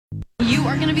You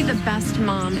are going to be the best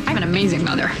mom. I'm an amazing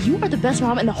mother. You are the best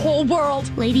mom in the whole world.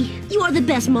 Lady, you are the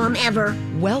best mom ever.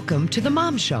 Welcome to The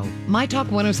Mom Show, My Talk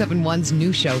 1071's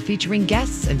new show featuring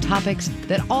guests and topics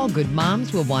that all good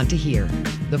moms will want to hear.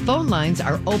 The phone lines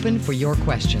are open for your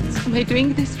questions. Am I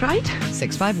doing this right?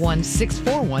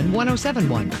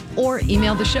 651-641-1071 or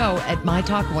email the show at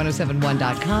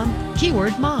mytalk1071.com,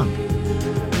 keyword mom.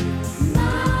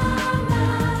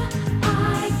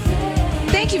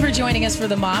 Thank you for joining us for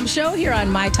the Mom Show here on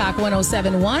My Talk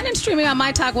 1071 and streaming on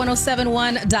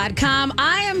mytalk1071.com.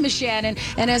 I am Miss Shannon,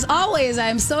 and as always, I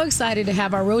am so excited to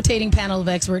have our rotating panel of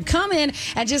experts come in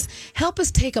and just help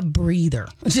us take a breather.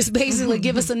 Just basically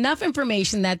give us enough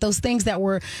information that those things that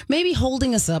were maybe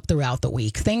holding us up throughout the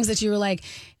week, things that you were like,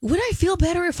 would I feel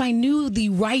better if I knew the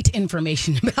right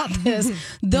information about this?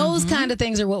 Those kind of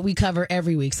things are what we cover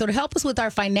every week. So to help us with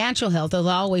our financial health, as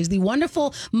always, the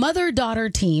wonderful mother-daughter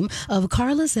team of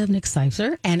Carla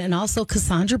Zevnik-Seifzer and also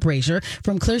Cassandra Brazier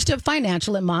from Clearstep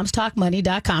Financial at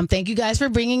momstalkmoney.com. Thank you guys for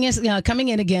bringing us, coming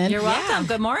in again. You're welcome.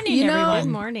 Good morning, everyone.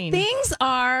 Good morning. Things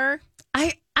are...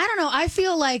 I don't know. I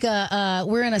feel like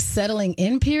we're in a settling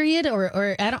in period,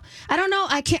 or I don't know.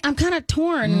 I'm kind of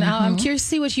torn. I'm curious to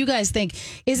see what you guys think.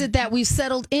 Is it that we've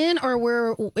settled in,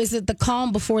 or is it the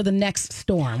calm before the next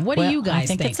storm? What do you guys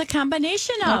think? I think it's a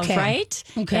combination of, right?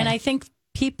 Okay. And I think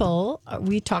people,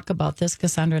 we talk about this,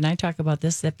 Cassandra and I talk about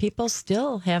this, that people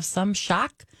still have some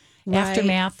shock,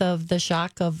 aftermath of the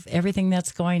shock of everything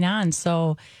that's going on.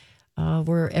 So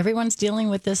everyone's dealing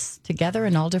with this together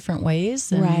in all different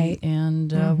ways,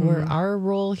 and our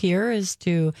role here is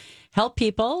to help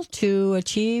people to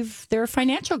achieve their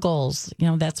financial goals.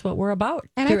 That's what we're about,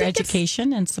 and through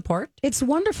education and support. It's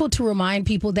wonderful to remind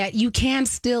people that you can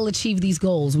still achieve these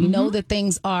goals. We know that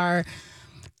things are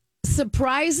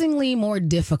surprisingly more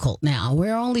difficult now.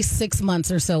 We're only 6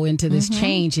 months or so into this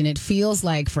change, and it feels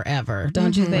like forever,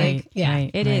 don't you think? Right. Yeah,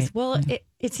 it is. Well,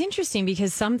 it's interesting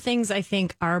because some things I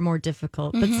think are more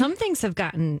difficult, but some things have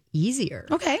gotten easier.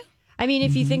 Okay. I mean,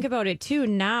 if you think about it too,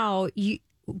 now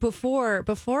before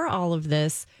all of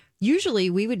this,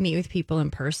 usually we would meet with people in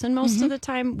person most of the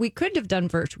time. We could have done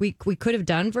we could have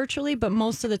done virtually, but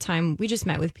most of the time we just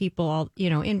met with people all,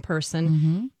 in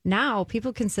person. Now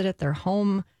people can sit at their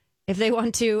home if they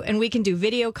want to, and we can do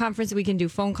video conference, we can do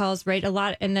phone calls, right? A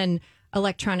lot, and then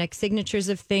electronic signatures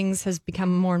of things has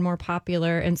become more and more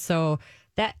popular, and so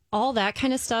that all that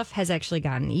kind of stuff has actually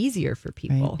gotten easier for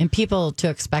people. Right. And people to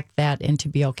expect that and to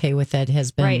be okay with it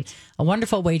has been a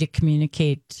wonderful way to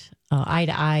communicate eye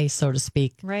to eye, so to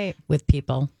speak, with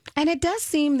people. And it does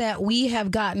seem that we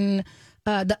have gotten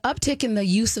the uptick in the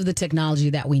use of the technology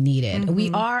that we needed.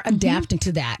 We are adapting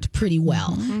to that pretty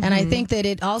well. And I think that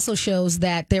it also shows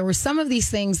that there were some of these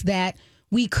things that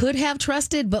we could have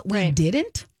trusted, but we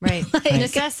didn't. Right.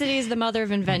 Necessity is the mother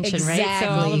of invention, right? So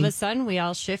all of a sudden we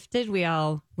all shifted.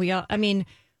 I mean,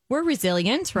 we're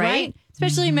resilient, right?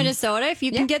 Especially in Minnesota. If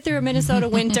you can get through a Minnesota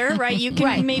winter, right, you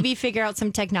can maybe figure out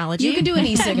some technology. You can do an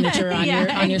e-signature on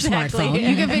your smartphone.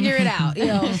 You can figure it out.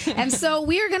 And so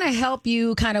we are going to help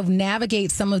you kind of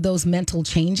navigate some of those mental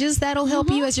changes that'll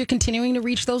help you as you're continuing to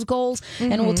reach those goals.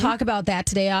 And we'll talk about that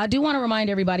today. I do want to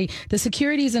remind everybody the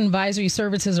securities and advisory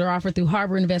services are offered through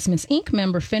Harbor Investments Inc.,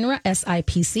 member FINRA,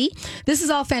 SIPC. This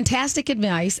is all fantastic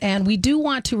advice, and we do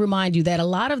want to remind you that a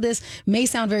lot of this may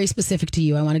sound very specific to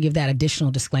you. I want to give that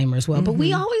additional disclaimer as well. But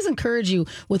we always encourage you,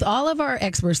 with all of our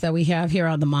experts that we have here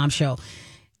on the Mom Show,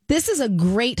 this is a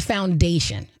great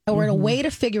foundation or a way to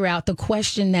figure out the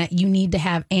question that you need to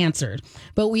have answered.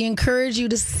 But we encourage you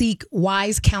to seek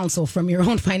wise counsel from your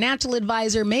own financial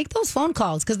advisor. Make those phone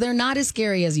calls because they're not as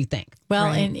scary as you think.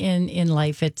 Well, in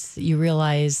life, you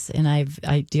realize, and I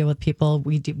deal with people,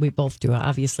 we both do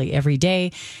obviously every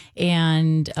day,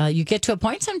 and you get to a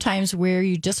point sometimes where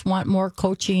you just want more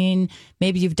coaching.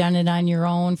 Maybe you've done it on your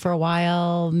own for a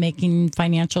while, making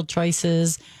financial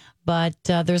choices. But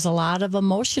there's a lot of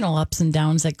emotional ups and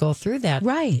downs that go through that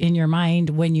in your mind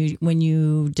when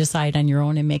you decide on your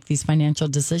own and make these financial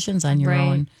decisions on your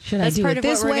own. Should I do it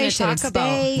this way? Should I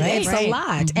stay? It's a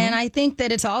lot. And I think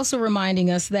that it's also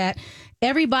reminding us that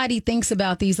everybody thinks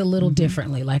about these a little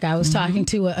differently. Like I was talking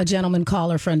to a gentleman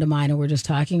caller friend of mine, and we're just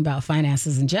talking about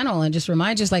finances in general, and just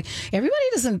remind you, like, everybody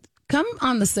doesn't come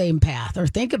on the same path or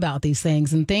think about these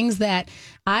things, and things that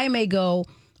I may go,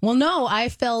 well, no, I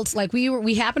felt like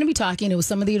we happened to be talking. It was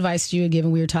some of the advice you had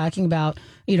given. We were talking about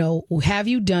have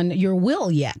you done your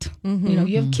will yet?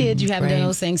 You have kids, you haven't done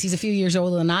those things. He's a few years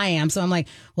older than I am. So I'm like,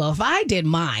 well, if I did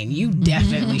mine, you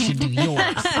definitely should do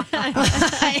yours.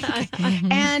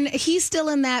 And he's still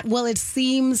in that, well, it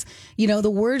seems, the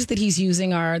words that he's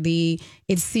using are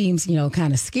it seems,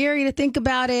 kind of scary to think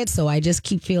about it. So I just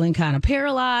keep feeling kind of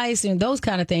paralyzed and those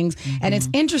kind of things. And it's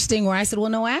interesting where I said, well,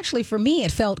 no, actually for me,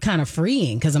 it felt kind of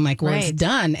freeing because I'm like, well, it's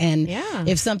done. And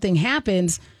if something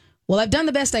happens, well, I've done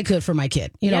the best I could for my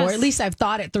kid, or at least I've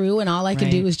thought it through and all I can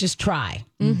do is just try.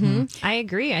 I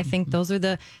agree. I think those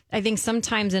are I think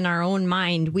sometimes in our own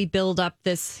mind, we build up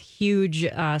this huge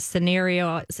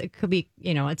scenario. It could be,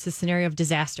 it's a scenario of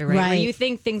disaster, right? Where you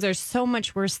think things are so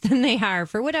much worse than they are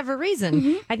for whatever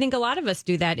reason. I think a lot of us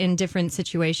do that in different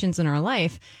situations in our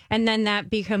life. And then that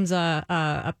becomes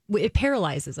it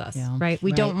paralyzes us, right?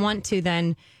 We don't want to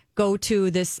then go to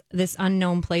this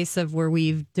unknown place of where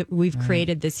we've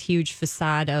created this huge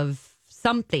facade of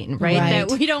something, right?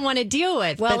 That we don't want to deal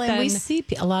with. Well, and we see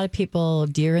a lot of people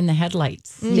deer in the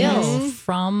headlights still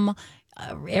from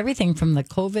everything from the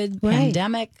COVID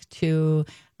pandemic to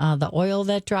the oil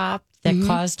that dropped that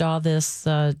caused all this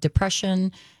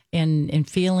depression and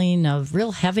feeling of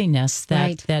real heaviness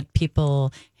that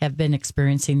people have been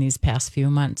experiencing these past few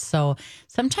months. So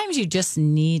sometimes you just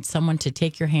need someone to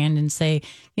take your hand and say,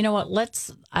 you know what,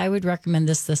 I would recommend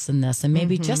this, this, and this. And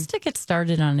maybe just to get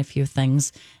started on a few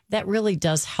things, that really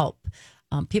does help.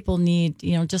 People need,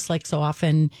 just like so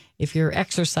often, if you're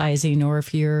exercising or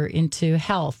if you're into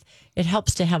health, it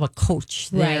helps to have a coach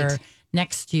there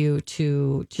next to you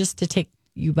to take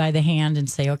you by the hand and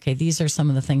say, okay, these are some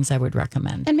of the things I would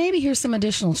recommend. And maybe here's some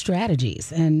additional strategies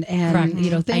and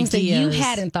things that you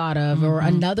hadn't thought of or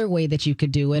another way that you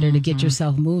could do it or to get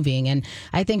yourself moving. And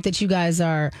I think that you guys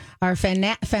are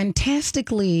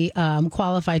fantastically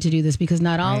qualified to do this because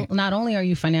not only are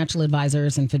you financial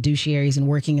advisors and fiduciaries and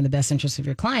working in the best interest of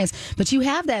your clients, but you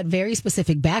have that very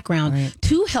specific background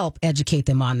to help educate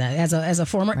them on that. As a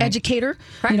former educator,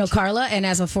 Carla, and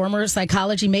as a former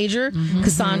psychology major,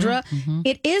 Cassandra,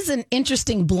 it is an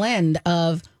interesting blend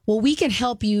of, well, we can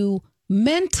help you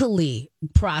mentally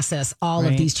process all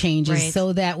of these changes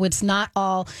so that it's not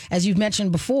all, as you've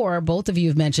mentioned before, both of you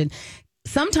have mentioned,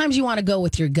 sometimes you want to go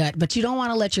with your gut, but you don't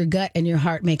want to let your gut and your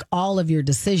heart make all of your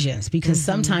decisions because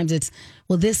sometimes it's,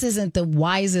 well, this isn't the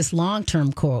wisest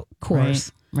long-term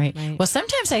course. Right. Well,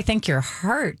 sometimes I think your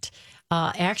heart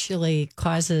actually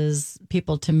causes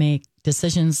people to make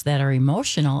decisions that are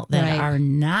emotional, that are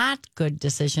not good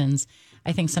decisions.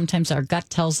 I think sometimes our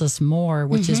gut tells us more,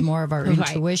 which is more of our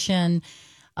intuition.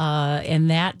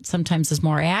 And that sometimes is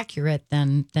more accurate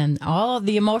than all of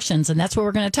the emotions. And that's what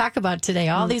we're going to talk about today.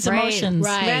 All these emotions.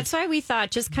 Right. That's why we thought,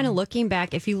 just kind of looking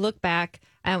back, if you look back,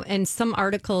 and some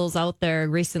articles out there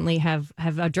recently have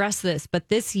addressed this, but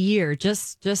this year,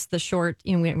 just the short,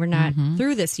 we're not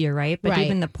through this year, right? But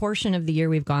even the portion of the year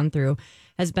we've gone through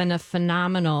has been a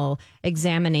phenomenal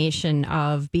examination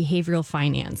of behavioral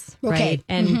finance, right?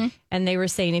 And they were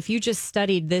saying if you just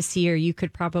studied this year, you'd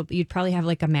probably have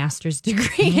like a master's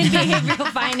degree in behavioral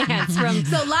finance from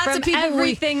of people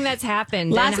everything that's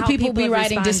happened. Lots of people will be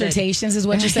writing dissertations, is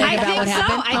what you're saying about what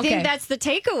happened. I think that's the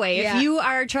takeaway. If you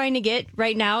are trying to get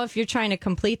right now, if you're trying to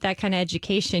complete that kind of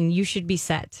education, you should be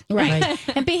set. Right.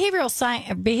 And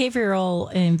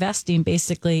behavioral investing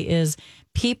basically is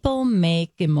people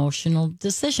make emotional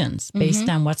decisions based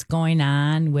on what's going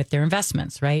on with their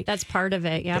investments, right? That's part of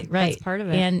it. Yeah, right. That's part of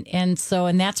it. And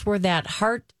that's where that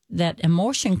heart, that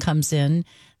emotion comes in.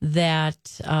 That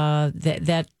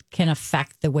can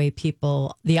affect the way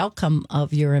the outcome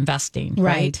of your investing,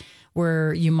 right?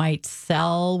 Where you might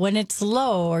sell when it's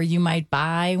low, or you might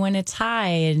buy when it's high,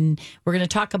 and we're going to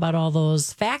talk about all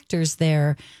those factors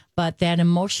there. But that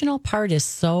emotional part is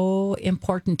so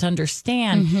important to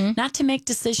understand, not to make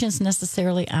decisions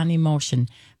necessarily on emotion,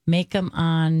 make them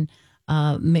on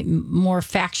more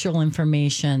factual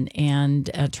information, and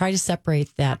try to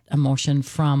separate that emotion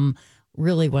from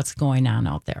really what's going on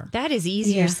out there. That is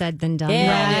easier said than done.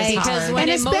 Yeah, because when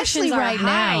especially emotions are right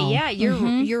high, now.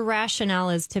 your rationale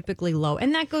is typically low.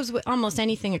 And that goes with almost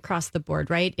anything across the board,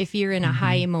 right? If you're in a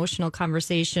high emotional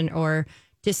conversation or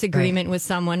disagreement with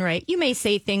someone, right? You may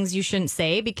say things you shouldn't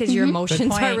say because your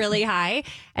emotions are really high.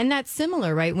 And that's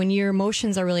similar, right? When your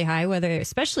emotions are really high,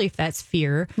 especially if that's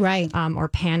fear, or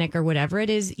panic or whatever it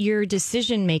is, your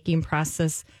decision-making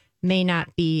process may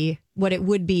not be what it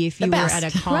would be if you were at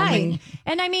a calming.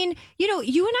 And I mean,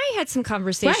 you and I had some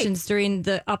conversations during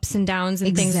the ups and downs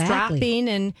and things dropping.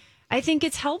 And I think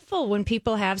it's helpful when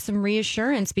people have some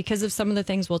reassurance because of some of the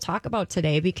things we'll talk about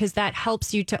today, because that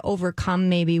helps you to overcome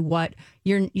maybe what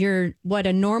your what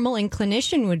a normal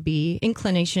inclination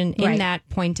in that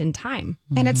point in time.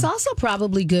 And it's also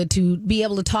probably good to be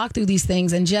able to talk through these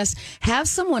things and just have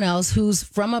someone else who's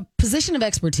from a position of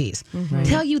expertise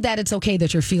tell you that it's okay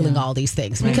that you're feeling all these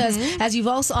things. Because as you've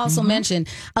also mentioned,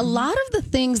 a lot of the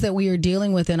things that we are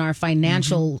dealing with in our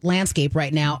financial landscape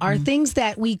right now are things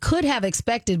that we could have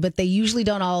expected, but they usually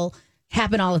don't all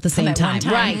happen all at the same time.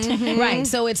 Right. Right.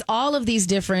 So it's all of these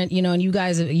different, and you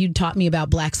guys, you taught me about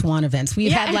black swan events.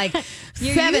 We've had like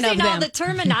You're 7 using of them. all the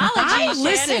terminology. I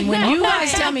listen when you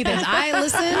guys tell me this. I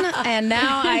listen, and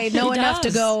now I know enough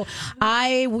to go.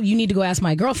 You need to go ask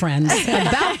my girlfriends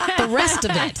about the rest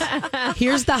of it.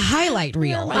 Here's the highlight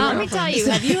reel. Let me tell you,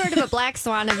 have you heard of a black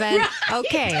swan event?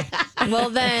 Okay. Well,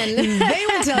 then. They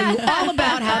will tell you all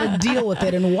about how to deal with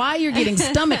it and why you're getting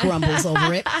stomach rumbles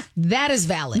over it. That is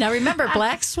valid. Now remember,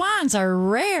 black swans are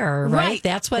rare, right?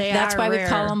 That's why we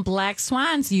call them black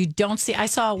swans. You don't see. I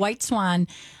saw a white swan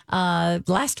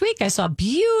last week. I saw a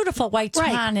beautiful white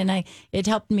swan, and it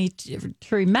helped me to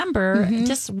remember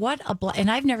just what and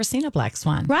I've never seen a black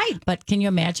swan, right? But can you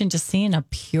imagine just seeing a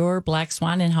pure black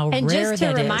swan and how rare that is? And just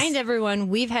to remind everyone,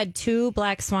 we've had 2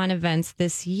 black swan events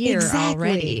this year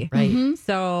already, right?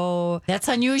 So that's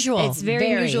unusual. It's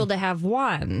very unusual to have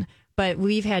 1. But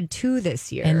we've had 2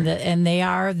 this year. And they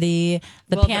are the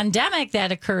pandemic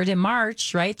that occurred in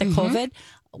March, right? The COVID,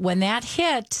 when that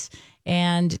hit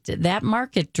and that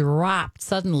market dropped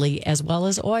suddenly, as well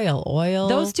as oil.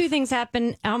 Those 2 things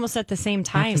happened almost at the same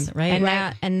time.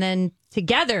 Right. And then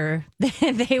together,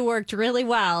 they worked really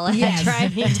well at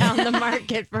driving down the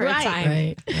market for a time.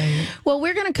 Right. Well,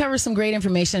 we're going to cover some great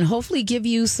information, hopefully give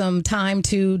you some time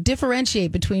to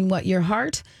differentiate between what your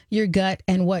heart, your gut,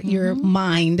 and what your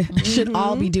mind should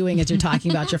all be doing as you're talking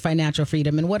about your financial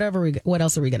freedom and what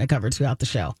else are we going to cover throughout the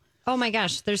show. Oh my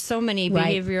gosh, there's so many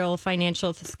behavioral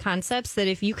financial concepts that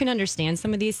if you can understand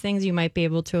some of these things, you might be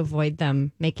able to avoid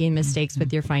them making mistakes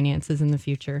with your finances in the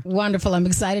future. Wonderful. I'm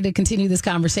excited to continue this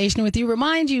conversation with you.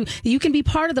 Remind you that you can be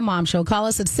part of the Mom Show. Call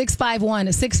us at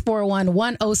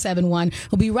 651-641-1071.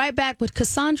 We'll be right back with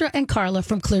Cassandra and Carla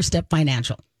from ClearStep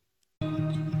Financial.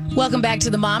 Welcome back to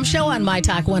the Mom Show on My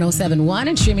Talk 1071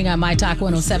 and streaming on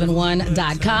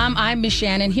MyTalk1071.com. I'm Miss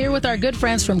Shannon here with our good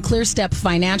friends from ClearStep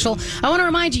Financial. I want to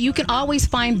remind you can always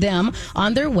find them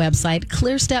on their website,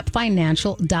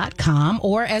 ClearStepFinancial.com,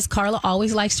 or as Carla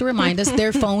always likes to remind us,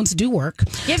 their phones do work.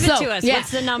 Give it to us. Yeah.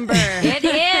 What's the number? It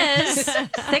is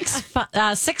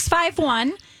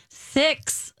 651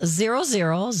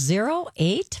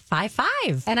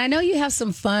 600-0855. And I know you have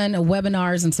some fun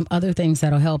webinars and some other things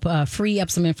that'll help free up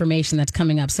some information that's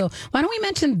coming up. So why don't we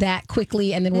mention that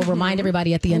quickly, and then we'll remind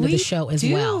everybody at the end of the show as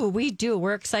well. We do.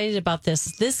 We're excited about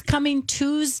this. This coming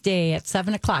Tuesday at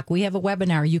 7:00, we have a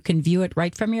webinar. You can view it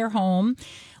right from your home.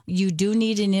 You do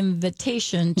need an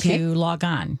invitation to log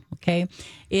on. Okay.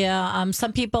 Yeah.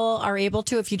 Some people are able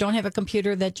to, if you don't have a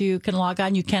computer that you can log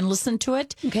on, you can listen to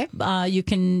it. Okay. You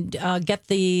can get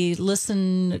the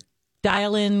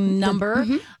dial-in number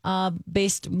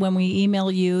based when we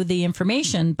email you the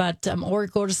information, but or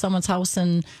go to someone's house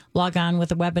and log on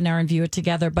with a webinar and view it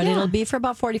together. But it'll be for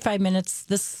about 45 minutes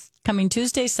this coming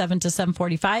Tuesday, 7 to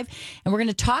 7:45. And we're going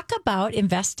to talk about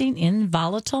investing in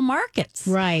volatile markets.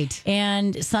 Right.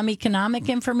 And some economic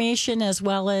information, as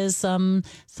well as some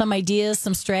ideas,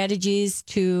 some strategies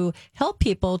to help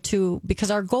people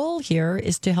because our goal here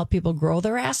is to help people grow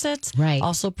their assets. Right.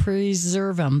 Also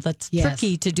preserve them. That's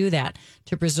tricky to do that,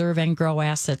 to preserve and grow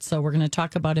assets. So we're going to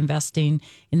talk about investing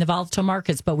in the volatile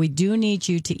markets, but we do need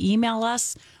you to email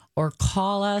us or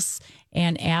call us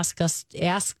and ask us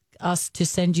to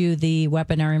send you the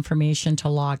webinar information to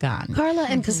log on. Carla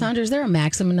and Cassandra, is there a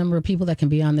maximum number of people that can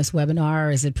be on this webinar?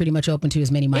 Or is it pretty much open to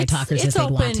as many My Talkers as they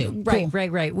want to?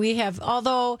 Right. We have,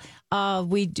 although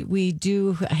we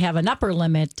do have an upper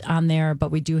limit on there, but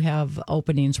we do have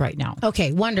openings right now.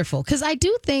 Okay, wonderful. Because I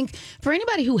do think for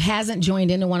anybody who hasn't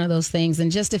joined into one of those things,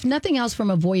 and just if nothing else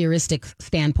from a voyeuristic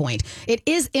standpoint, it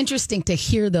is interesting to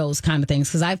hear those kind of things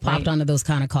because I've popped onto those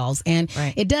kind of calls. And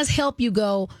it does help you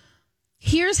go,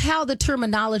 here's how the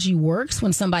terminology works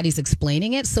when somebody's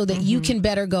explaining it so that you can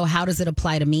better go, how does it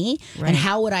apply to me? Right. And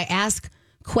how would I ask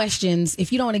questions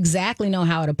if you don't exactly know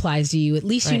how it applies to you? At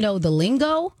least you know the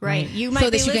lingo. Right. You might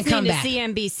be listening to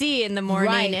CNBC in the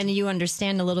morning and you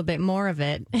understand a little bit more of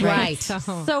it. Right.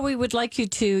 So we would like you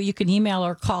can email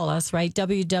or call us, right?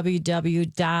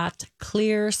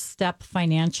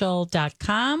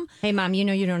 www.clearstepfinancial.com. Hey, Mom,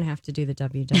 you don't have to do the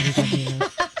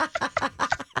www.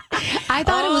 I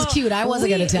thought it was cute. I wasn't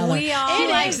going to tell her. She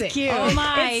likes it. Cute. Oh,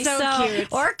 my. It's so cute.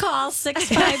 Or call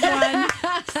 651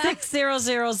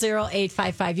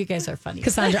 6000855. You guys are funny.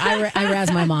 Cassandra, I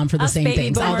razz my mom for the Us same baby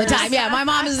things all the boomers. time. Yeah, my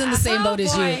mom is in the same boat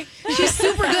as boy. you. She's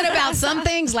super good about some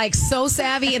things, like so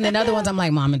savvy, and then other ones I'm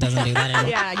like, Mom, it doesn't do that anymore.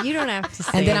 Yeah, you don't have to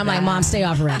say And then I'm like, that. Mom, stay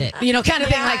off Reddit. You know, kind of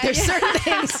thing. Like there's certain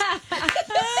things.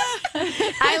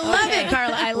 I love it,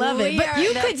 Carla. I love it. But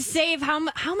You could save how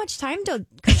much time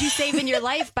could you save in your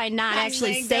life by not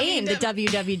actually saying the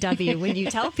www when you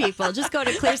tell people? Just go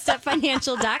to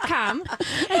clearstepfinancial.com.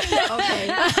 Okay.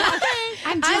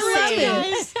 I'm just I saying. love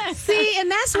it. See, and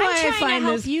that's why I'm I trying find to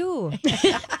help this. you.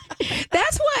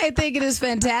 That's why I think it is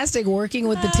fantastic working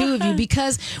with the two of you,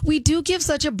 because we do give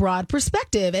such a broad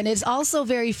perspective, and it's also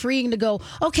very freeing to go,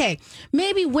 okay,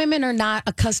 maybe women are not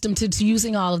accustomed to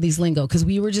using all of these lingo, because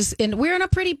we're in a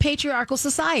pretty patriarchal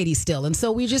society still, and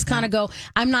so we just kind of go,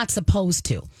 I'm not supposed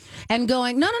to, and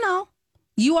going, no.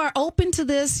 You are open to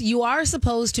this. You are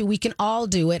supposed to. We can all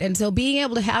do it. And so being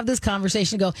able to have this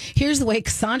conversation, go, here's the way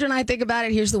Cassandra and I think about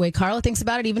it. Here's the way Carla thinks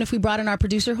about it. Even if we brought in our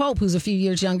producer, Hope, who's a few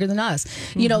years younger than us,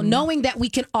 you know, knowing that we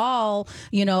can all,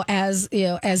 as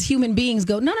human beings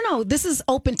go, no, this is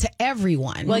open to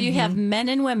everyone. Well, you have men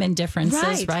and women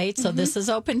differences, right? So this is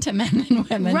open to men and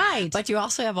women. Right. But you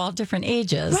also have all different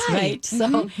ages, Right. right?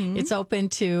 So it's open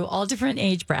to all different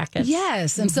age brackets.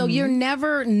 Yes. And so you're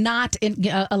never not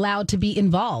allowed to be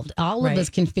involved. All of us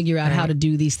can figure out how to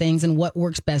do these things and what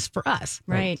works best for us.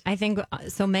 Right. I think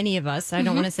so many of us, I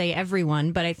don't want to say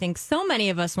everyone, but I think so many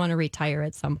of us want to retire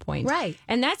at some point. Right.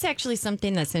 And that's actually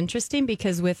something that's interesting,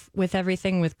 because with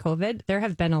everything with COVID, there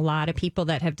have been a lot of people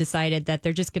that have decided that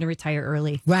they're just going to retire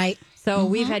early. Right. So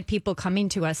we've had people coming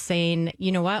to us saying,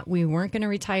 you know what, we weren't going to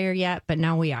retire yet, but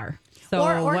now we are. So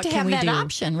Or what to can have we that do?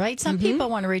 option, right? Some people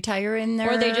want to retire in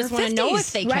their Or they just want to know if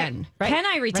 50s. they Right. can. Right. Can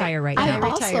I retire right I've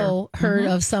now? also heard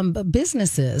of some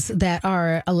businesses that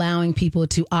are allowing people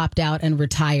to opt out and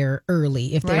retire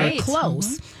early if they're Right.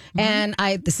 close. And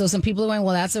so some people are going,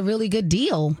 well, that's a really good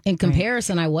deal in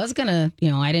comparison. I was gonna,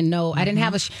 I didn't know, I didn't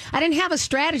have a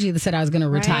strategy that said I was going to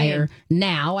retire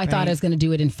now. I thought I was going to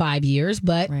do it in 5 years,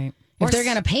 but Right. if they're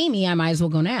going to pay me, I might as well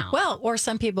go now. Well, or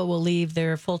some people will leave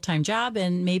their full-time job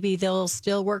and maybe they'll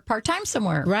still work part-time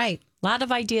somewhere. Right. A lot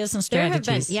of ideas and There have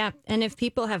strategies. been, yeah. And if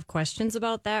people have questions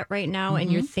about that right now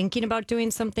and you're thinking about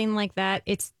doing something like that,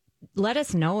 let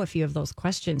us know if you have those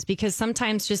questions, because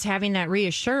sometimes just having that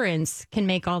reassurance can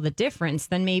make all the difference.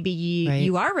 Then maybe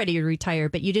you are ready to retire,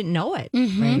 but you didn't know it.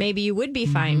 Maybe you would be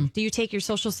fine. Do you take your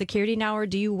Social Security now, or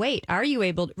do you wait? Are you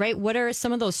able, right? What are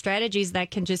some of those strategies that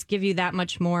can just give you that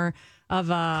much more of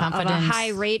a Confidence. high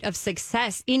rate of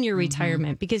success in your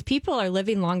retirement? Because people are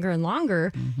living longer and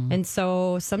longer. And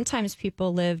so sometimes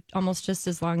people live almost just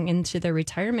as long into their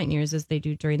retirement years as they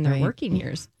do during their working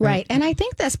years. Right. And I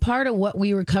think that's part of what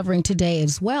we were covering today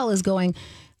as well, is going,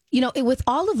 with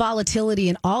all the volatility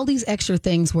and all these extra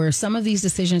things where some of these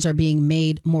decisions are being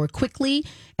made more quickly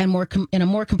and more in a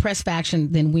more compressed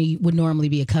fashion than we would normally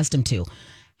be accustomed to.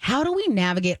 How do we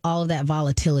navigate all of that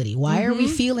volatility? Why are we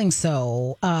feeling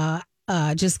so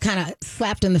just kind of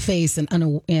slapped in the face and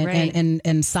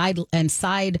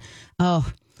side.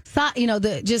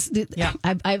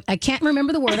 I can't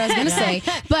remember the word I was going to say,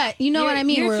 but you know what I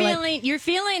mean. You're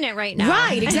feeling it right now,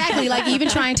 right? Exactly. Like even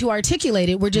trying to articulate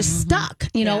it, we're just stuck,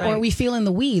 or we feel in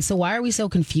the weeds. So why are we so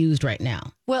confused right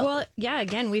now? Well, yeah.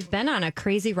 Again, we've been on a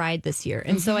crazy ride this year,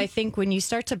 and so I think when you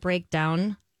start to break it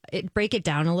down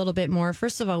a little bit more.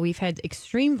 First of all, we've had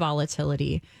extreme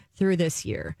volatility through this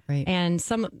year, right? And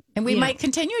we might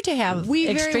continue to have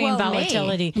extreme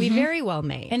volatility. We very well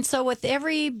may. And so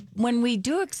when we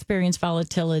do experience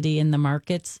volatility in the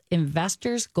markets,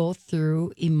 investors go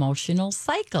through emotional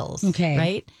cycles. Okay.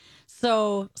 Right?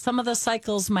 So some of the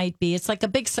cycles might be, it's like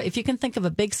if you can think of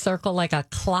a big circle like a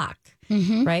clock.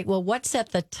 Right. Well, what's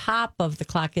at the top of the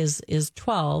clock is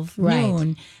 12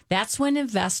 noon. That's when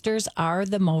investors are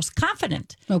the most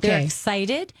confident. Okay. They're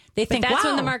excited. They think that's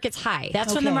when the wow. market's high.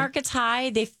 That's when the market's high.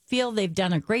 They feel they've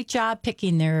done a great job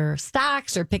picking their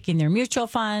stocks or picking their mutual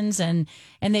funds, and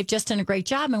they've just done a great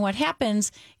job. And what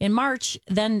happens in March,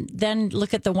 then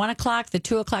look at the 1 o'clock, the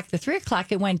 2 o'clock, the 3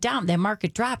 o'clock, it went down. The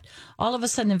market dropped. All of a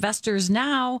sudden, investors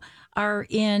now are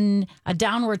in a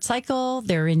downward cycle.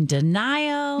 They're in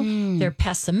denial. They're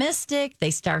pessimistic.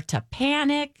 They start to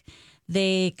panic.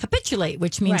 They capitulate,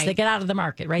 which means they get out of the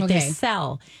market, right? Okay. They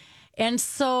sell. And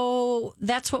so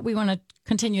that's what we want to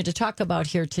continue to talk about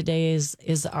here today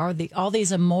is all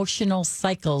these emotional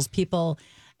cycles. People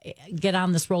get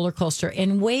on this roller coaster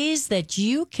in ways that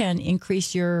you can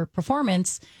increase your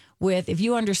performance with if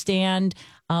you understand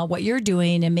what you're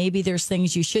doing, and maybe there's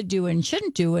things you should do and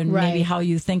shouldn't do, and maybe how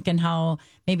you think and how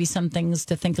maybe some things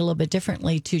to think a little bit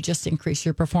differently to just increase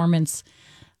your performance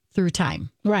through time.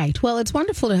 Right. Well, it's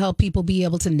wonderful to help people be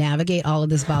able to navigate all of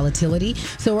this volatility.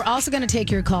 So we're also going to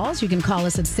take your calls. You can call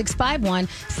us at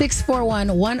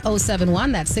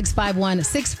 651-641-1071. That's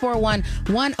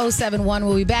 651-641-1071.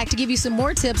 We'll be back to give you some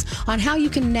more tips on how you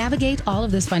can navigate all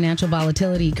of this financial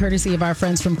volatility, courtesy of our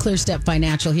friends from ClearStep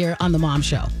Financial here on The Mom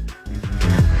Show.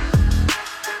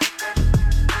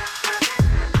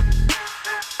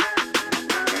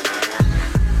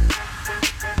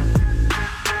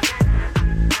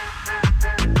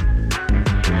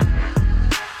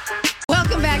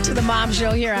 The Mom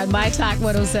Show here on My Talk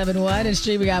 1071 and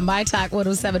streaming on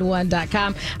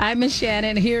MyTalk1071.com. I'm Miss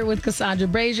Shannon here with Cassandra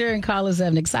Brazier and Carla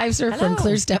Zevnik-Seifzer from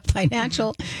ClearStep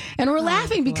Financial. And we're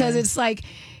laughing because it's like,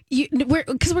 we're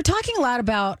talking a lot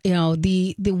about,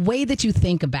 the way that you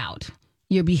think about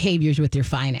your behaviors with your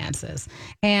finances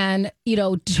and,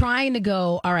 trying to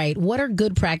go, all right, what are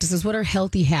good practices? What are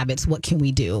healthy habits? What can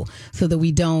we do so that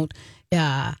we don't,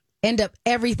 end up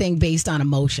everything based on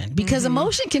emotion, because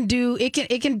emotion can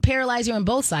paralyze you on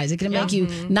both sides. It can make you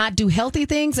not do healthy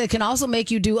things. It can also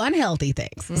make you do unhealthy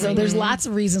things. So there's lots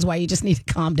of reasons why you just need to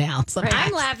calm down.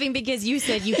 I'm laughing because you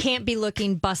said you can't be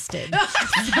looking busted.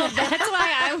 So that's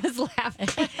why I was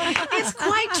laughing. It's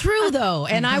quite true though.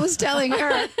 And I was telling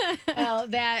her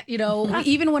that,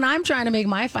 even when I'm trying to make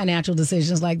my financial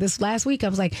decisions like this last week, I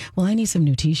was like, well, I need some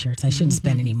new t-shirts. I shouldn't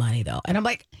spend any money though. And I'm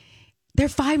like, they're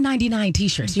 $5.99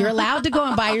 t-shirts. You're allowed to go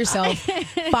and buy yourself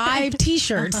 5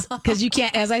 t-shirts because you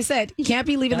can't, as I said, you can't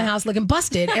be leaving the house looking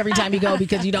busted every time you go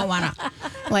because you don't want to.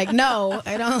 Like, no,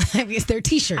 I don't. They're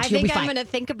t-shirts. I think I'm going to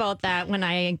think about that when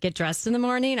I get dressed in the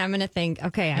morning. I'm going to think,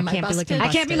 okay, I can't be looking busted. I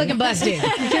can't be looking busted.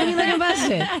 I can't be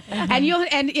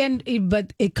looking busted.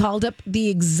 But it called up the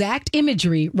exact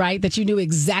imagery, right? That you knew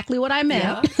exactly what I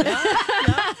meant.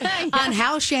 On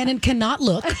how Shannon cannot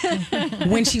look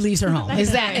when she leaves her home.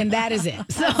 That is it.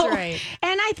 So, that's right.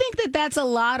 And I think that's a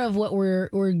lot of what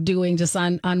we're doing just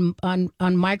on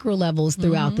micro levels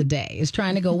throughout the day is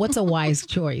trying to go, what's a wise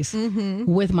choice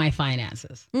with my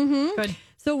finances? Good.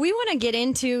 So we want to get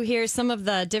into here some of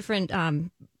the different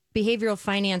behavioral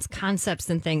finance concepts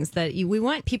and things that we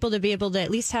want people to be able to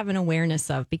at least have an awareness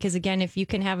of, because again, if you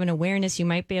can have an awareness, you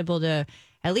might be able to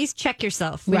at least check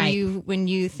yourself when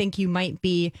you think you might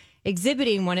be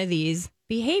exhibiting one of these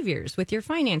behaviors with your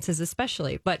finances,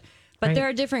 especially. But there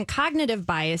are different cognitive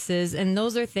biases, and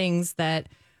those are things that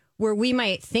where we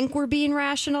might think we're being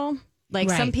rational.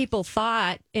 Like some people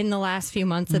thought in the last few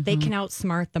months that they can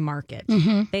outsmart the market.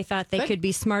 They thought they could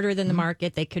be smarter than the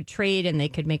market. They could trade and they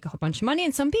could make a whole bunch of money.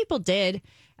 And some people did,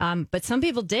 but some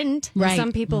people didn't. Right.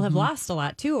 Some people have lost a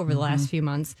lot too over the last few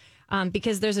months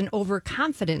because there's an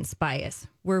overconfidence bias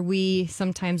where we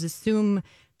sometimes assume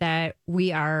that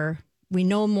we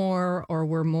know more or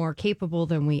we're more capable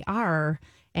than we are.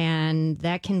 And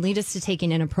that can lead us to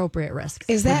taking inappropriate risks.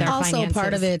 Is that also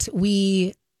part of it?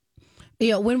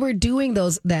 When we're doing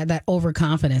that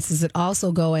overconfidence, is it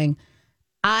also going,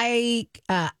 I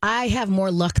have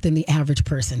more luck than the average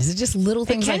person? Is it just little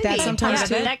things like that sometimes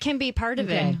too? That can be part of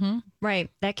it. Right.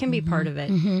 That can be part of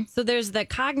it. So there's the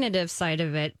cognitive side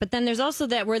of it, but then there's also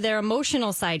that where their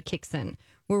emotional side kicks in,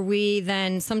 where we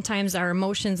then sometimes our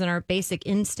emotions and our basic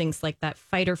instincts like that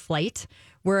fight or flight,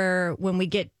 where when we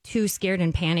get too scared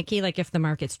and panicky, like if the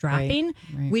market's dropping,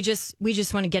 we just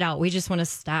want to get out. We just want to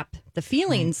stop the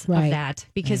feelings of that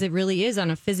because it really is on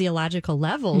a physiological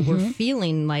level. We're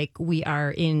feeling like we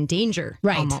are in danger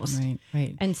almost.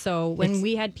 Right. And so when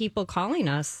we had people calling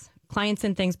us, clients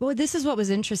and things, boy, this is what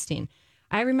was interesting.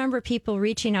 I remember people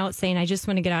reaching out saying, I just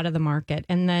want to get out of the market.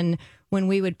 And then when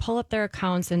we would pull up their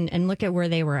accounts and look at where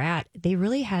they were at, they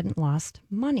really hadn't lost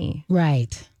money.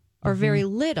 Right. Or very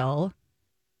little.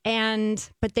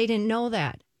 But they didn't know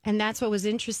that. And that's what was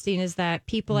interesting is that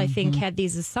people, I think, had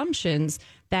these assumptions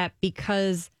that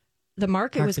because the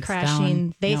market was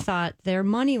crashing, they thought their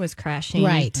money was crashing.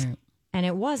 Right. And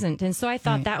it wasn't. And so I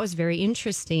thought that was very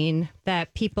interesting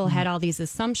that people had all these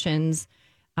assumptions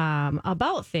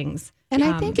about things. And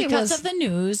I think because of the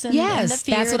news and, yes, and the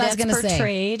fear that's what I was gonna say.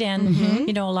 portrayed.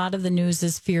 And, a lot of the news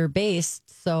is fear-based.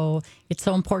 So it's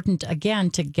so important, again,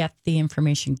 to get the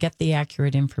information, get the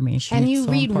accurate information. And it's you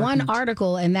so read important. one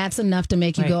article and that's enough to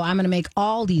make you go, I'm going to make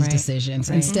all these decisions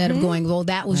instead of going, well,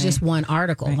 that was just one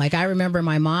article. Like I remember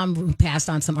my mom passed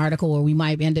on some article where we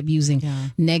might end up using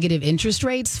negative interest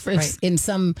rates for, in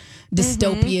some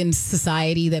dystopian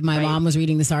society that my mom was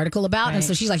reading this article about. And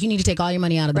so she's like, you need to take all your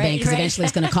money out of the bank because eventually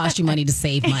it's going to cost you money to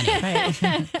save money.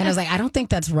 And I was like, I don't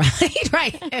think that's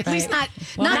right. At least not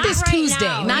this Tuesday.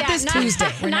 Now. Not this Tuesday.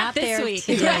 We're not not this there week.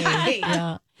 today.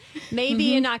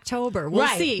 maybe in October. We'll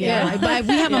see. Yeah, but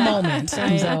we have a moment.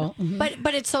 So,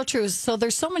 But it's so true. So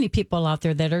there's so many people out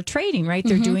there that are trading, right?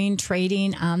 They're doing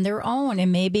trading on their own.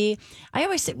 And maybe, I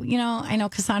always say, I know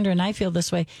Cassandra and I feel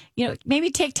this way,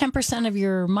 maybe take 10% of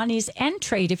your monies and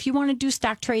trade. If you want to do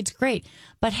stock trades, great.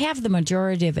 But have the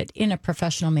majority of it in a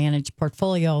professional managed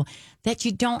portfolio that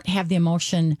you don't have the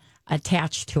emotion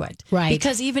attached to it. Right.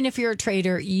 Because even if you're a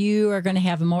trader, you are going to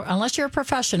have unless you're a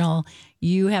professional,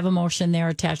 you have emotion there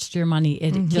attached to your money.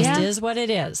 It just is what it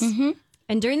is.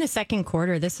 And during the second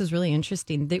quarter, this was really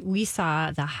interesting that we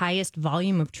saw the highest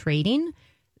volume of trading,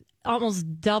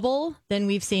 almost double than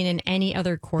we've seen in any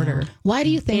other quarter. why do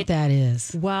you think that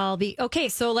is? Well, okay,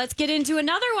 so let's get into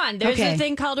another one. There's a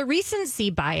thing called a recency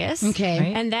bias. Okay.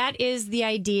 Right. And that is the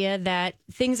idea that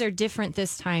things are different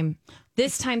this time.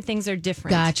 This time things are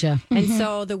different. Gotcha. And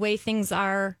so the way things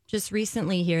are just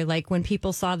recently here, like when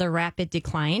people saw the rapid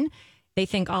decline, they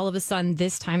think all of a sudden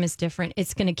this time is different.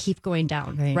 It's going to keep going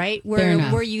down, right?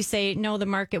 Where you say, no, the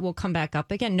market will come back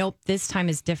up again. Nope, this time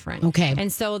is different. Okay.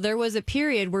 And so there was a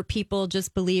period where people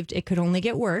just believed it could only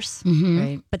get worse.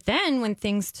 Right. But then when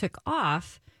things took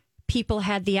off, people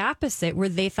had the opposite where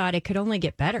they thought it could only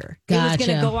get better. It was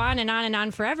going to go on and on and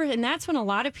on forever. And that's when a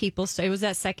lot of people, it was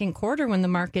that second quarter when the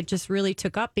market just really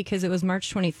took up because it was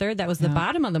March 23rd. That was the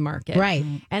bottom of the market. Right.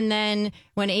 And then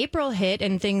when April hit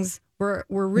and things were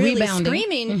really Rebounding.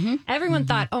 screaming, everyone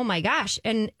thought, oh my gosh.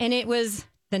 And it was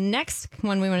the next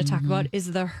one we want to talk about is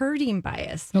the herding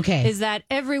bias. Okay. Is that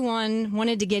everyone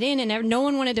wanted to get in and no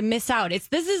one wanted to miss out.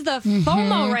 This is the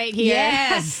FOMO right here.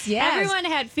 Yes, yes. Everyone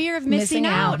had fear of missing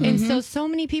out. And so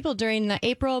many people during the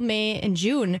April, May, and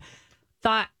June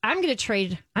thought, I'm going to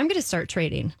trade. I'm going to start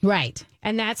trading. Right.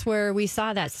 And that's where we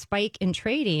saw that spike in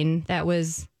trading that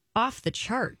was off the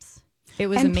charts. It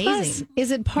was amazing. Plus,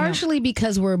 is it partially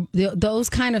because those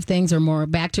kind of things are more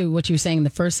back to what you were saying in the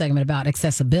first segment about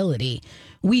accessibility?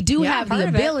 We do have the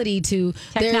ability to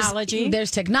technology. There's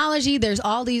technology. There's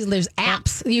all these. There's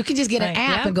apps. You can just get an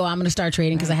app and go, I'm going to start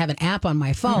trading because I have an app on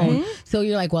my phone. So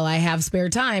you're like, well, I have spare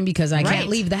time because I can't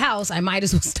leave the house. I might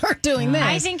as well start doing this.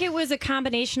 I think it was a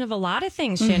combination of a lot of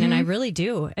things, Shannon. I really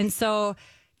do. And so.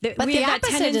 But we the have that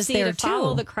opposite is tendency there to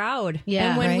follow too. the crowd.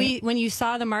 Yeah, and when you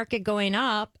saw the market going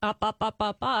up,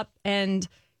 and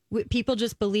people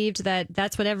just believed that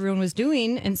that's what everyone was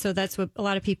doing, and so that's what a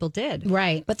lot of people did.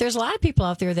 Right. But there's a lot of people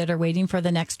out there that are waiting for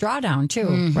the next drawdown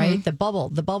too, right? The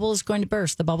bubble is going to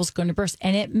burst. The bubble's going to burst,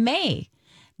 and it may.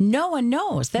 No one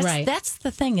knows. That's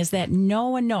the thing, is that no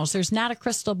one knows. There's not a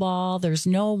crystal ball. There's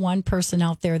no one person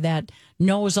out there that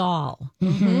knows all.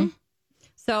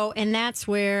 So, and that's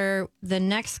where the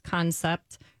next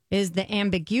concept is the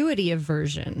ambiguity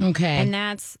aversion. Okay. And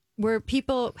that's where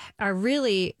people are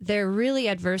they're really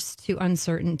adverse to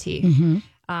uncertainty.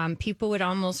 People would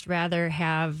almost rather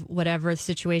have whatever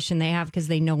situation they have because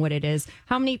they know what it is.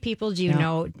 How many people do you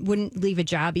know wouldn't leave a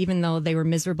job even though they were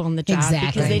miserable in the job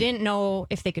because they didn't know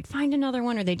if they could find another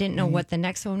one or they didn't know what the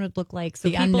next one would look like? So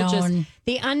the unknown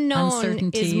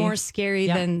uncertainty is more scary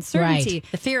than certainty.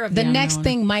 Right. The fear of the the next unknown.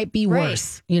 thing might be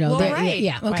worse. Right.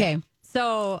 Yeah. Okay. Right.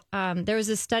 So there was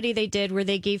a study they did where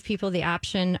they gave people the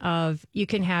option of you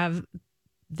can have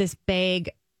this bag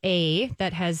A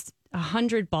that has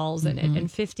 100 balls in it, and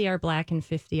 50 are black and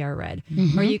 50 are red.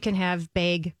 Or you can have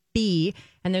bag B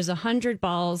and there's 100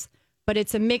 balls, but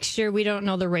it's a mixture. We don't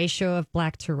know the ratio of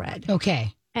black to red.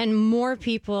 Okay. And more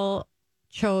people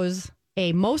chose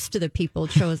A. Most of the people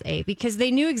chose A because they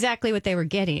knew exactly what they were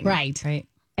getting. Right. Right.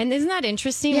 And isn't that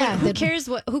interesting? Yeah. Who cares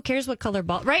what color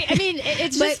ball? Right. I mean,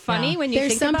 it's just funny when you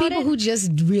there's think some about people it. who just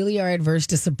really are adverse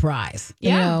to surprise.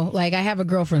 Yeah. You know, like I have a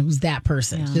girlfriend who's that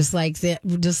person, just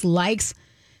likes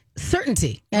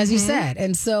certainty, as you said.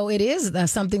 And so it is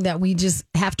something that we just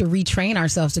have to retrain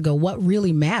ourselves to go, what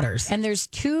really matters? And there's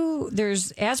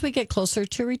as we get closer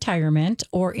to retirement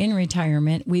or in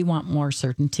retirement, we want more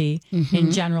certainty.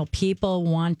 In general, people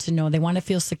want to know, they want to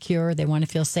feel secure, they want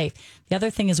to feel safe. The other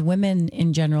thing is women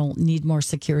in general need more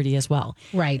security as well.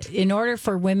 Right. In order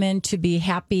for women to be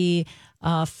happy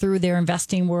through their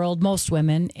investing world, most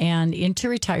women, and into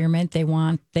retirement, they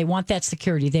want that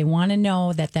security. They want to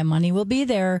know that that money will be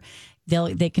there.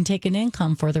 They can take an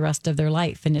income for the rest of their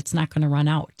life, and it's not going to run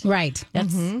out. Right.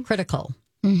 That's critical.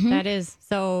 That is.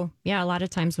 So, yeah, a lot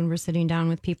of times when we're sitting down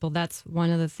with people, that's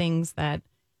one of the things that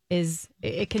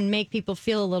it can make people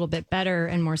feel a little bit better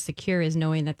and more secure, is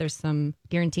knowing that there's some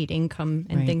guaranteed income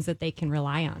and things that they can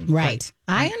rely on. Right.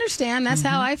 I understand. That's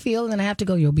how I feel. And then I have to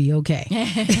go, you'll be okay.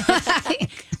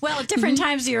 Well, at different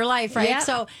times of your life, right? Yeah.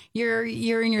 So you're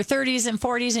in your 30s and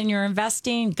 40s and you're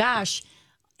investing. Gosh,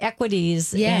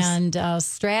 equities Yes. and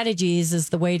strategies is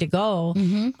the way to go.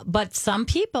 But some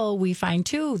people we find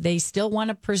too, they still want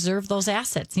to preserve those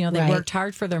assets. You know, they Right. worked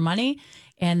hard for their money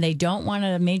and they don't want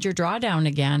a major drawdown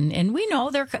again. And we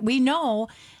know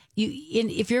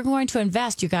if you're going to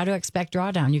invest, you got to expect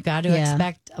drawdown. You got to Yeah.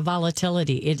 expect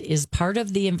volatility. It is part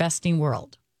of the investing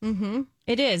world.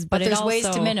 It is, But it there's ways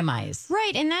also- to minimize.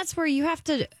 Right. And that's where you have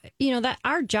to, that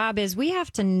our job is we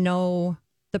have to know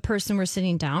the person we're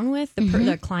sitting down with,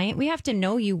 the client. We have to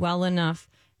know you well enough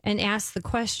and ask the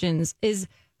questions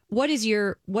what is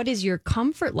your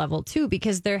comfort level too?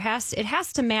 Because it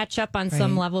has to match up on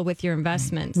some level with your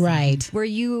investments. Right. Where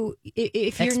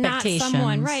if you're not someone,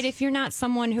 Expectations. right, if you're not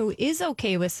someone who is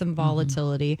okay with some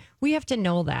volatility, we have to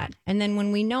know that. And then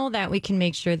when we know that, we can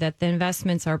make sure that the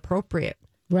investments are appropriate.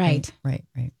 Right. Right.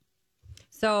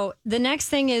 So the next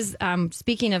thing is,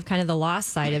 speaking of kind of the loss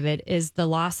side of it, is the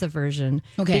loss aversion.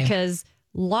 Okay. Because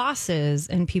losses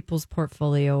in people's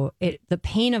portfolio, the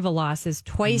pain of a loss is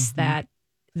twice that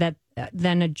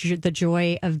than the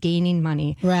joy of gaining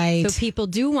money. Right. So people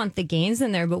do want the gains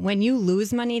in there, but when you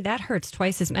lose money, that hurts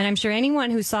twice as. And I'm sure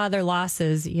anyone who saw their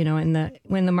losses,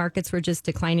 when the markets were just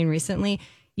declining recently,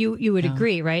 you would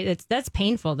agree, right? That's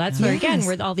painful. That's where again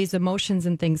where all these emotions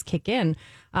and things kick in.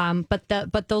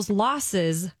 But those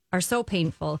losses are so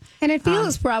painful. And it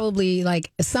feels probably like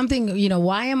something,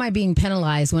 why am I being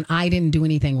penalized when I didn't do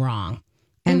anything wrong?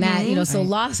 And that, so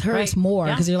loss hurts more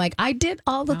because you're like, I did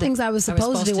all the things I was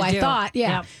supposed to do. I thought,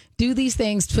 do these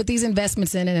things, put these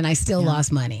investments in it, and I still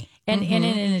lost money. And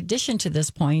in addition to this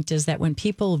point is that when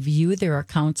people view their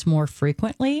accounts more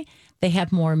frequently, they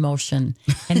have more emotion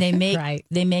and they make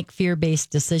they make fear-based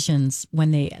decisions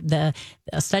when the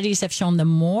studies have shown the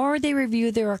more they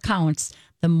review their accounts,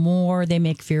 the more they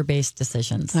make fear-based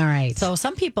decisions. All right. So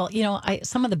some people,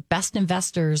 some of the best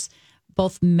investors,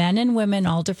 both men and women,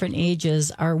 all different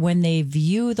ages, are when they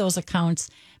view those accounts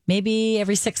maybe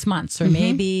every 6 months or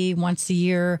maybe once a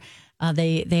year.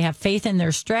 They have faith in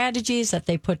their strategies that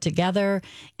they put together.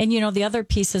 And, the other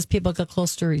piece is people get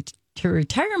close to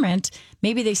retirement.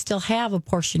 Maybe they still have a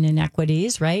portion in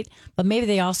equities, right? But maybe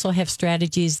they also have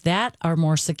strategies that are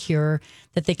more secure,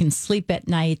 that they can sleep at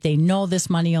night. They know this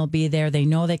money will be there. They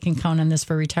know they can count on this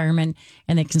for retirement,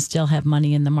 and they can still have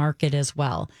money in the market as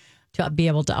well to be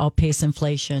able to outpace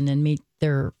inflation and meet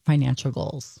their financial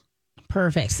goals.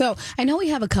 Perfect. So I know we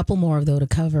have a couple more of those to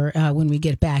cover when we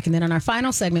get back. And then on our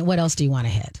final segment, what else do you want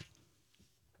to hit?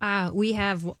 We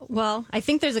have, I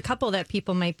think there's a couple that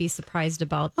people might be surprised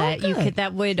about that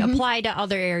that would apply to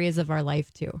other areas of our life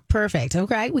too. Perfect.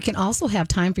 Okay. We can also have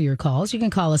time for your calls. You can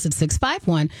call us at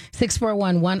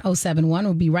 651-641-1071.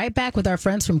 We'll be right back with our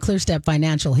friends from ClearStep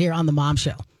Financial here on The Mom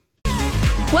Show.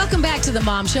 Welcome back to The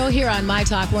Mom Show here on My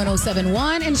Talk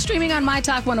 1071 and streaming on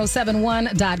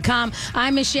MyTalk1071.com.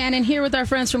 I'm Miss Shannon here with our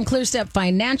friends from ClearStep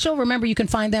Financial. Remember, you can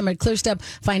find them at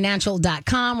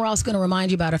ClearStepFinancial.com. We're also going to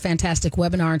remind you about a fantastic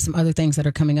webinar and some other things that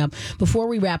are coming up before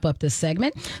we wrap up this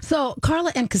segment. So,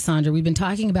 Carla and Cassandra, we've been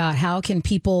talking about how can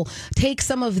people take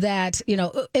some of that,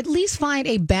 at least find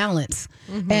a balance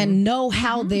and know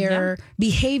how their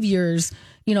behaviors,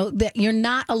 that you're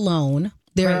not alone.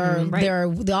 There are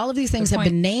all of these things have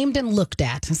been named and looked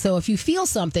at. So if you feel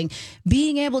something,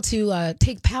 being able to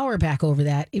take power back over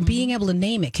that, being able to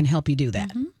name it can help you do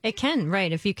that. It can,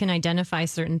 right? If you can identify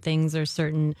certain things or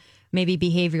certain maybe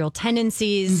behavioral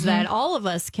tendencies that all of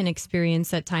us can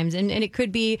experience at times. And it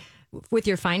could be with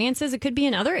your finances. It could be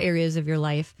in other areas of your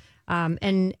life.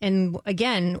 And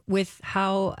again, with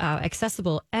how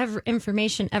accessible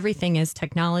information, everything is,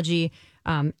 technology.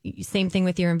 Same thing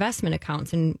with your investment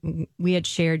accounts. And we had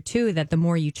shared too that the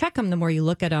more you check them, the more you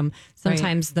look at them,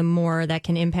 sometimes the more that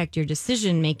can impact your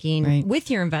decision making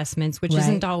with your investments, which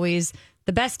isn't always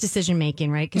the best decision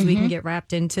making, right? Because we can get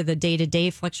wrapped into the day-to-day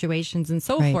fluctuations and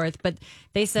so forth. But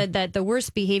they said that the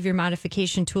worst behavior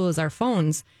modification tool is our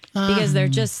phones because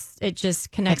it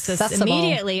just connects us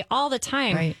immediately all the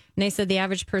time. And they said the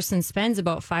average person spends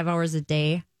about 5 hours a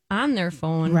day on their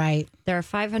phone. Right. There are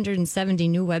 570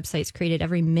 new websites created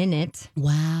every minute.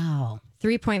 Wow.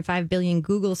 3.5 billion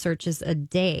Google searches a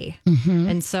day.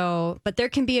 And so, but there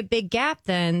can be a big gap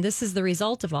then. This is the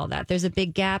result of all that. There's a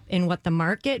big gap in what the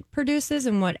market produces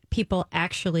and what people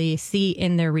actually see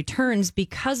in their returns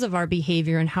because of our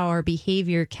behavior and how our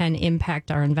behavior can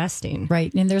impact our investing.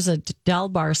 Right. And there's a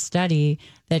Dalbar study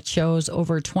that shows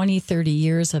over 20, 30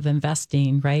 years of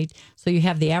investing, right? So you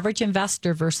have the average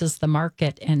investor versus the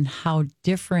market and how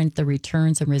different the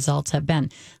returns and results have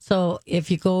been. So if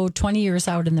you go 20 years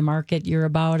out in the market, you're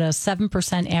about a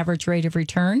 7% average rate of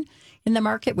return in the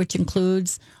market, which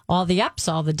includes all the ups,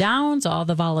 all the downs, all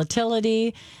the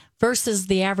volatility. versus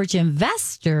the average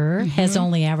investor has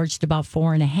only averaged about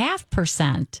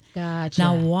 4.5%. Gotcha.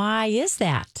 Now, why is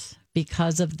that?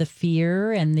 Because of the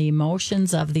fear and the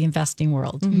emotions of the investing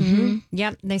world.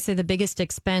 Yep. They say the biggest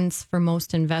expense for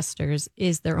most investors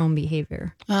is their own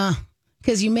behavior.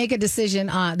 Because you make a decision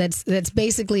that's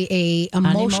basically a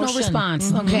emotional emotion.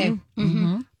 response. Okay.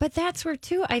 But that's where,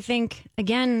 too, I think,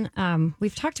 again,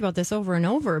 we've talked about this over and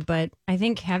over, but I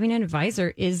think having an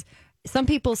advisor is, some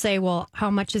people say, well, how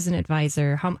much is an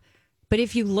advisor? But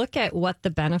if you look at what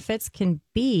the benefits can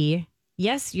be,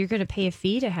 yes, you're going to pay a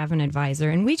fee to have an advisor,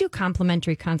 and we do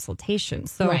complimentary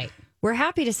consultations. So we're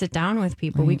happy to sit down with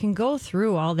people. We can go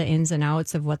through all the ins and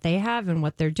outs of what they have and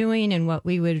what they're doing and what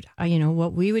we would,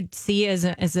 what we would see as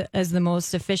the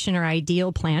most efficient or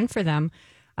ideal plan for them.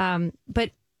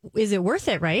 But is it worth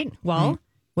it, right? Well,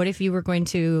 what if you were going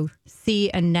to see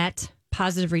a net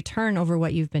positive return over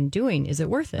what you've been doing? Is it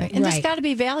worth it? And there's got to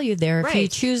be value there. If you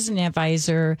Right. choose an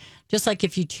advisor, just like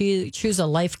if you choose a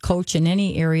life coach in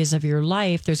any areas of your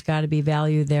life, there's got to be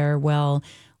value there. Well,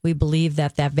 we believe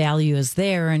that value is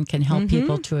there and can help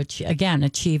people to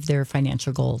achieve their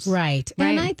financial goals. Right.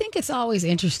 And I think it's always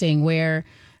interesting where,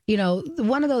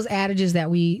 one of those adages that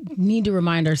we need to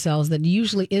remind ourselves that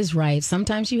usually is right.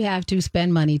 Sometimes you have to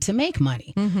spend money to make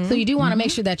money. So you do want to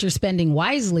make sure that you're spending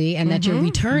wisely and that your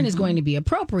return is going to be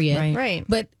appropriate. Right.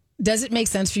 But does it make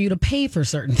sense for you to pay for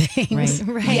certain things?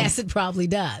 Right. Yes, it probably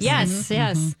does. Yes,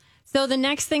 yes. So the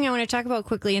next thing I want to talk about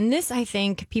quickly, and this I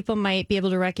think people might be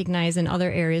able to recognize in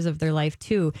other areas of their life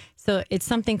too. So it's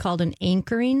something called an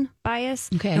anchoring bias.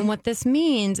 Okay. And what this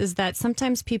means is that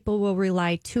sometimes people will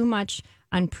rely too much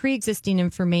on pre-existing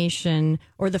information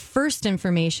or the first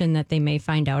information that they may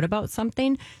find out about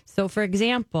something. So for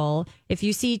example, if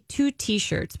you see 2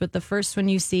 T-shirts, but the first one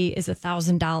you see is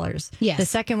 $1,000. Yes. The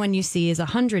second one you see is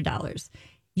 $100.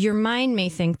 Your mind may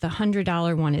think the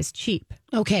 $100 one is cheap.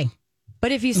 Okay.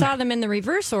 But if you saw them in the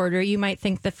reverse order, you might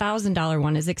think the $1,000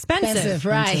 one is expensive.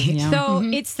 Right. So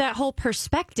it's that whole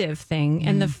perspective thing,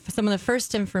 and some of the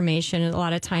first information a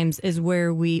lot of times is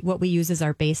where what we use as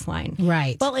our baseline.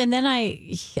 Right. Well, and then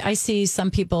I see some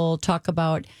people talk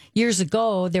about years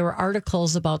ago, there were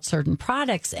articles about certain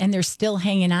products and they're still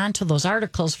hanging on to those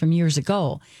articles from years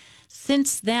ago.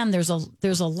 Since then, there's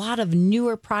a lot of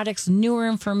newer products, newer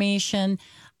information,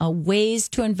 ways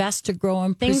to invest, to grow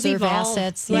and Things preserve evolve.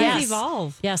 assets. Things Yes.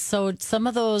 evolve. Yes. So some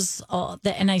of those,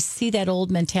 and I see that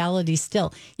old mentality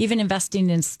still. Even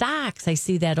investing in stocks, I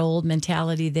see that old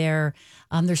mentality there.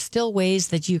 There's still ways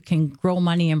that you can grow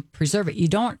money and preserve it. You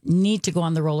don't need to go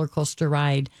on the roller coaster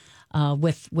ride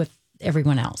with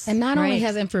everyone else. And not only Right.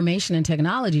 has information and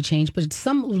technology changed, but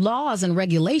some laws and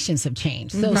regulations have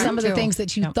changed. So some of the things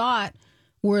that you thought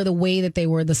were the way that they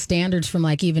were, the standards from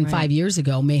like even 5 years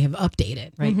ago may have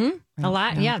updated. Right. A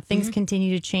lot. Yeah. Things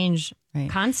continue to change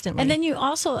constantly. And then you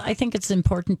also, I think it's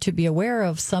important to be aware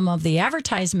of some of the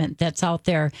advertisement that's out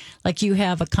there. Like you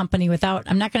have a company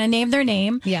I'm not going to name their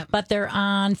name, but they're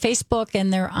on Facebook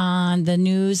and they're on the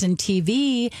news and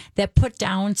TV that put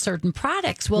down certain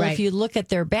products. Well, if you look at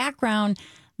their background,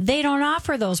 they don't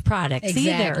offer those products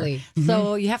Exactly. either.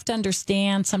 So you have to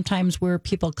understand sometimes where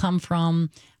people come from,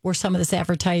 where some of this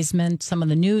advertisement, some of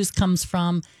the news comes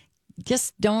from.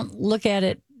 Just don't look at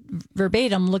it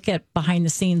verbatim, look at behind the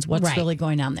scenes, what's really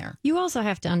going on there. You also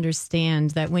have to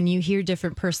understand that when you hear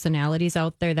different personalities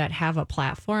out there that have a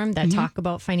platform that talk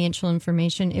about financial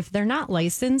information, if they're not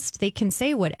licensed, they can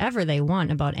say whatever they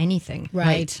want about anything.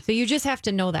 Right. So you just have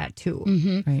to know that too.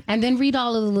 Right. And then read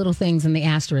all of the little things in the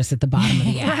asterisk at the bottom of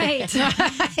the ad.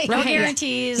 Right. No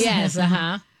guarantees. Yes.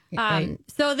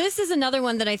 So this is another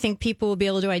one that I think people will be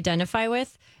able to identify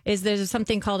with, is there's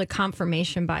something called a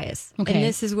confirmation bias. Okay. And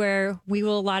this is where we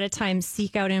will a lot of times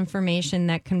seek out information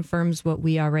that confirms what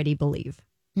we already believe.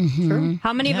 True.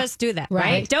 How many of us do that?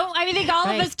 Right. I think all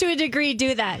of us to a degree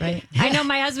do that. Right. I know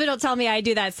my husband will tell me I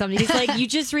do that sometimes. He's like, you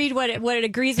just read what it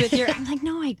agrees with your. I'm like,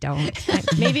 no, I don't.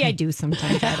 Maybe I do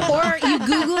sometimes. I don't know. Or you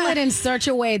Google it in such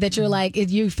a way that you're like,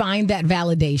 you find that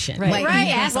validation. Right. Like Right.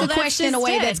 you ask Well, a that's question in a just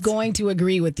way it. that's going to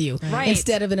agree with you Right.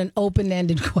 instead of in an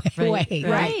open-ended way.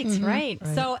 Right.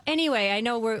 So anyway, I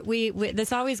know we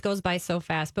this always goes by so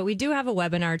fast, but we do have a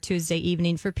webinar Tuesday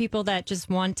evening for people that just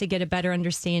want to get a better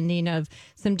understanding of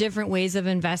some different ways of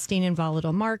investing in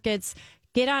volatile markets.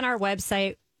 Get on our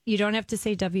website. You don't have to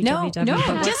say www. No, but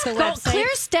what's just the go website?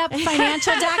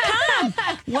 clearstepfinancial.com.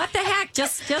 What the heck?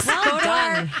 Just go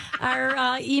to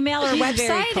our email or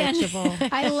website.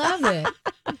 And I love it.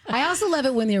 I also love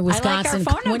it when your Wisconsin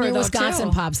phone number, when your though, Wisconsin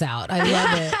too. pops out. I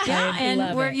love it. yeah, I love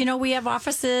and we're it. we have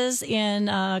offices in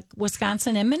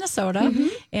Wisconsin and Minnesota,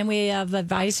 and we have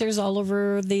advisors all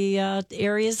over the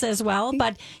areas as well.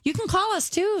 But you can call us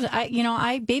too.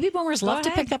 Baby boomers love to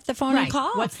ahead. pick up the phone and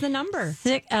call. What's the number?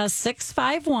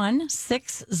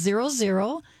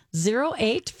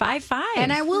 651-600-0855.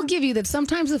 And I will give you that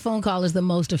sometimes the phone call is the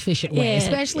most efficient way, It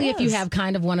especially if you is. have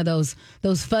kind of one of those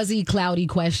fuzzy, cloudy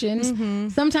questions.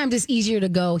 Sometimes it's easier to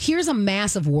go, here's a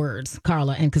mass of words,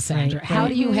 Carla and Cassandra. Right, How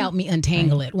do you help me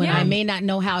untangle it when Yeah. I may not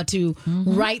know how to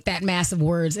write that mass of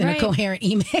words in a Right. coherent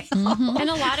email? And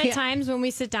a lot of times when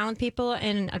we sit down with people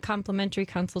in a complimentary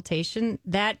consultation,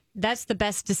 that's the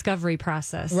best discovery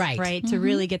process, Right. Right, to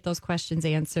really get those questions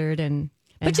answered and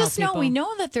But just help know, we people.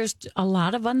 know that there's a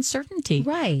lot of uncertainty.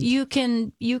 Right. You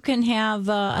can have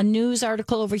a news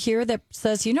article over here that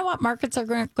says, you know what, markets are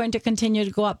going to continue to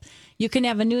go up. You can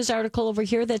have a news article over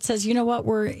here that says, you know what,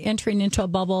 we're entering into a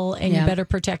bubble and Yeah. you better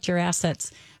protect your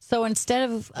assets. So instead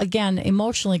of, again,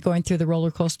 emotionally going through the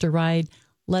roller coaster ride,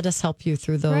 let us help you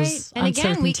through those Right. And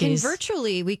again, we can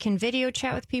uncertainties. we can video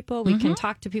chat with people, we can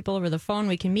talk to people over the phone,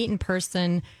 we can meet in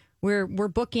person. We're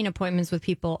booking appointments with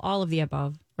people, all of the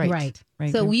above. Right.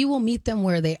 So we will meet them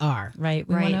where they are. Right.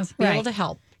 We Right. want to be able Right. to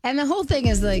help. And the whole thing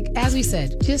is like, as we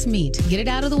said, just meet, get it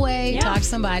out of the way, talk to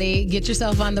somebody, get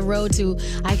yourself on the road to,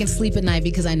 I can sleep at night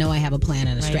because I know I have a plan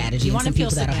and a strategy You and wanna some feel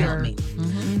people that'll help secure.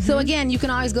 me. So again, you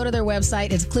can always go to their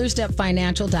website. It's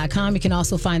clearstepfinancial.com. You can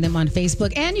also find them on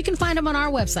Facebook and you can find them on our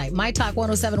website,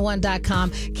 mytalk1071.com.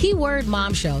 Keyword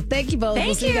Mom Show. Thank you both.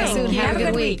 We'll see you guys soon. Have a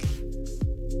good week.